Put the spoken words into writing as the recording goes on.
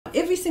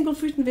single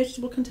fruit and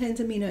vegetable contains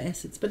amino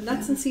acids, but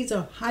nuts and seeds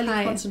are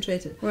highly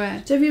concentrated.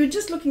 Right. So if you were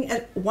just looking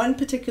at one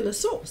particular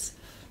source,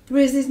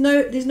 whereas there's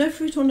no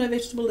fruit or no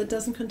vegetable that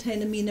doesn't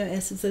contain amino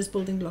acids, those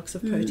building blocks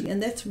of protein.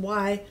 And that's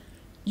why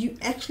you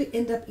actually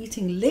end up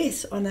eating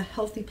less on a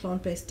healthy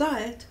plant-based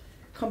diet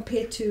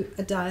compared to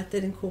a diet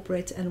that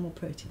incorporates animal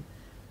protein.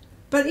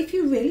 But if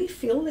you really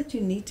feel that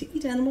you need to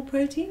eat animal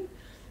protein,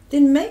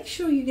 then make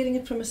sure you're getting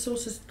it from a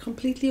source that's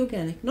completely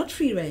organic, not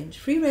free range.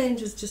 Free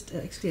range is just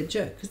actually a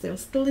joke, because they'll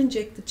still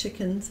inject the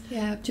chickens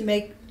to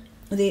make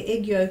their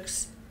egg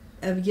yolks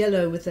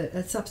yellow with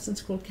a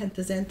substance called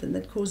canthaxanthin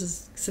that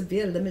causes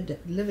severe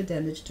liver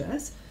damage to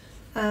us.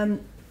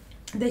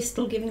 They're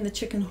still giving the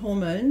chicken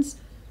hormones,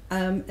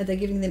 and they're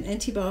giving them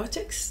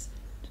antibiotics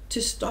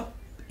to stop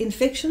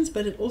infections,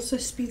 but it also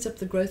speeds up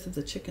the growth of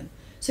the chicken.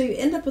 So you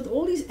end up with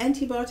all these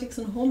antibiotics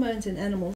and hormones in animals